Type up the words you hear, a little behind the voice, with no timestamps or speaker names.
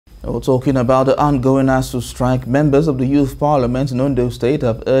We're talking about the ongoing ASUU strike. Members of the Youth Parliament in Ondo State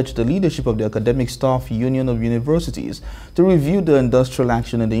have urged the leadership of the Academic Staff Union of Universities to review the industrial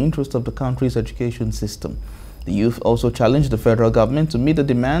action in the interest of the country's education system. The youth also challenged the federal government to meet the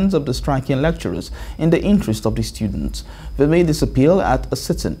demands of the striking lecturers in the interest of the students. They made this appeal at a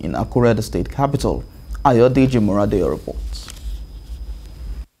sitting in Akure, the state capital. Adebayo Bamire reports.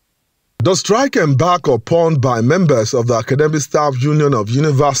 The strike embarked upon by members of the Academic Staff Union of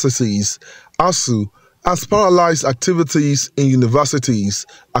Universities, ASUU, has paralyzed activities in universities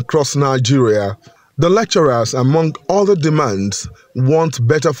across Nigeria. The lecturers, among other demands, want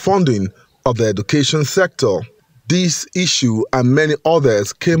better funding of the education sector. This issue and many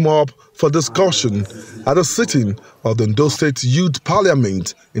others came up for discussion at a sitting of the Ondo State Youth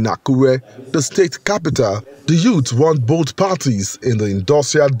Parliament in Akure, the state capital. The youth want both parties in the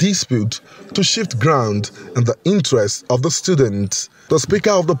industrial dispute to shift ground in the interest of the students. The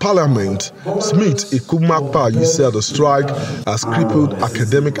Speaker of the Parliament, Smith Ikumakpayi, said the strike has crippled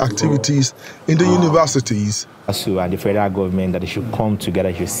academic activities in the universities. ASUU and the federal government that they should come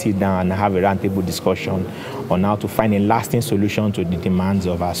together, they should sit down and have a roundtable discussion on how to find a lasting solution to the demands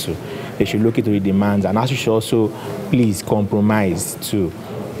of ASUU. They should look into the demands, and ASUU should also please compromise too.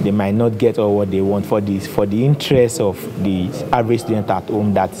 They might not get all what they want for the interest of the average student at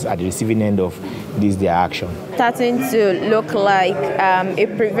home that's at the receiving end of their action. Starting to look like a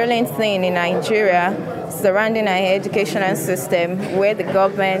prevalent thing in Nigeria surrounding our educational system, where the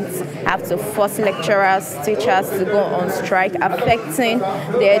government have to force lecturers, teachers to go on strike, affecting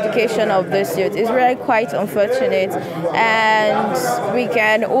the education of those youth. It's really quite unfortunate, and we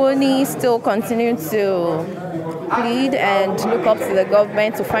can only still continue to plead and look up to the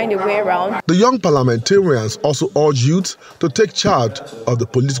government to find a way around. The young parliamentarians also urge youth to take charge of the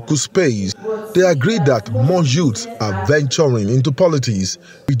political space. They agree that more youths are venturing into politics,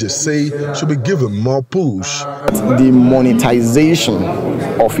 which they say should be given more push. The monetization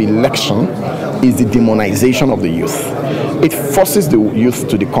of election is the demonization of the youth. It forces the youth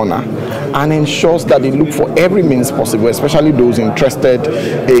to the corner and ensures that they look for every means possible, especially those interested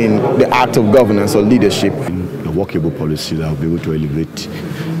in the act of governance or leadership. A workable policy that will be able to elevate,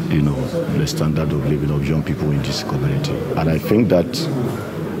 the standard of living of young people in this community. And I think that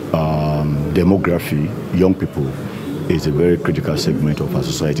demography, young people, is a very critical segment of our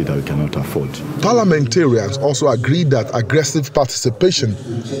society that we cannot afford. Parliamentarians also agreed that aggressive participation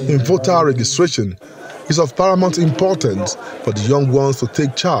in voter registration is of paramount importance for the young ones to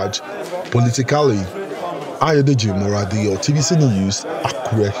take charge politically. Adebayo Bamire, TVC News,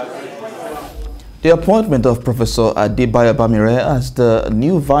 Akure. The appointment of Professor Adebayo Bamire as the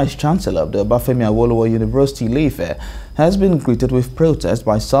new Vice-Chancellor of the Obafemi Awolowo University Ile-Ife has been greeted with protest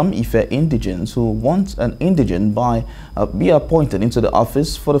by some Ife indigents who want an indigent be appointed into the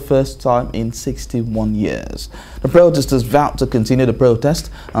office for the first time in 61 years. The protesters vowed to continue the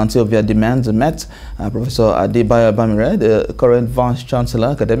protest until their demands are met. Professor Adebayo Bamire, the current Vice-Chancellor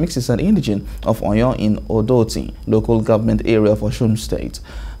Academics, is an indigent of Oyo in Odoti, local government area of Osun State.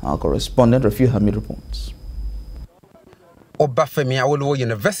 Our correspondent Rafi Hamid reports. Obafemi Awolowo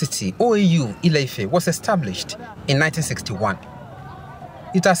University, OAU, Ile-Ife, was established in 1961.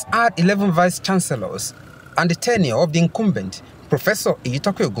 It has had 11 vice-chancellors, and the tenure of the incumbent, Professor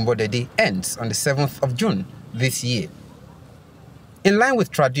Iyitoke Ogunbodede, ends on the 7th of June this year. In line with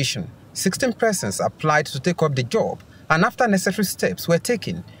tradition, 16 persons applied to take up the job, and after necessary steps were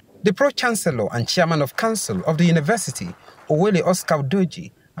taken, the Pro-Chancellor and Chairman of Council of the University, Owele Oscar Udoji,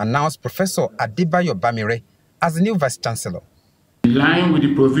 announced Professor Adebayo Bamire as the new Vice-Chancellor. In line with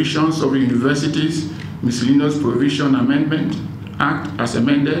the provisions of the University's Miscellaneous Provision Amendment Act as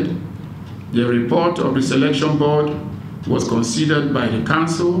amended, the report of the Selection Board was considered by the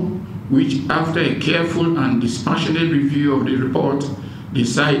Council, which, after a careful and dispassionate review of the report,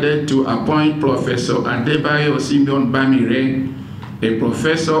 decided to appoint Professor Adebayo Simeon Bamire, a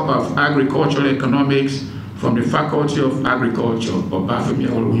Professor of Agricultural Economics from the Faculty of Agriculture of Obafemi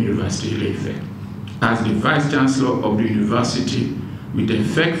Awolowo University Ile-Ife, as the Vice-Chancellor of the University with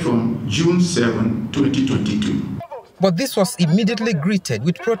effect from June 7, 2022. But this was immediately greeted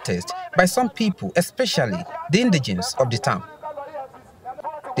with protest by some people, especially the indigents of the town.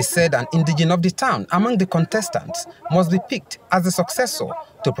 They said an indigent of the town among the contestants must be picked as the successor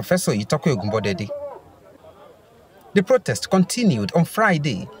to Professor Iyitoke Ogunbodede. The protest continued on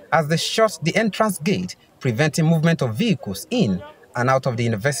Friday as they shut the entrance gate, preventing movement of vehicles in and out of the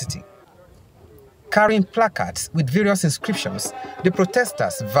university. Carrying placards with various inscriptions, the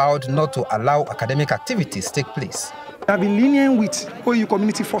protesters vowed not to allow academic activities take place. I have been lenient with OAU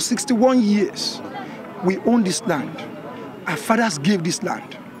community for 61 years. We own this land. Our fathers gave this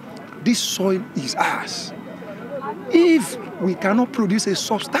land. this soil is ours. If we cannot produce a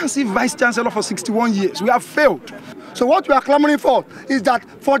substantive vice chancellor for 61 years, we have failed. So what we are clamoring for is that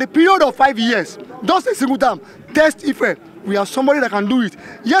for the period of 5 years, just a single term, test Ife. We have somebody that can do it.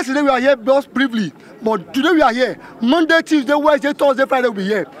 Yesterday we are here just briefly, but today we are here. Monday, Tuesday, Wednesday, Thursday, Friday we'll be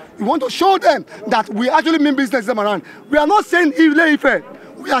here. We want to show them that we actually mean business them around. We are not saying Ile-Ife.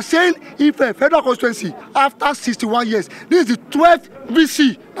 We are saying Ife, federal constituency, after 61 years. This is the 12th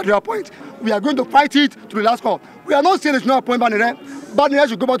VC that we appoint. We are going to fight it to the last call. We are not saying it's not appoint Bamire. Bamire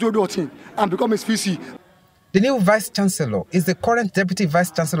should go back to the team and become his VC. The new Vice Chancellor is the current Deputy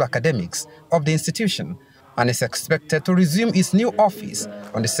Vice Chancellor Academics of the institution and is expected to resume his new office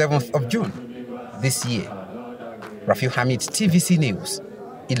on the 7th of June this year. Rafiu Hamid, TVC News,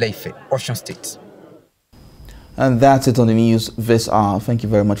 Ile-Ife, Osun State. And that's it on the news this hour. Thank you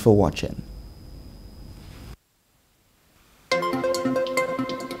very much for watching.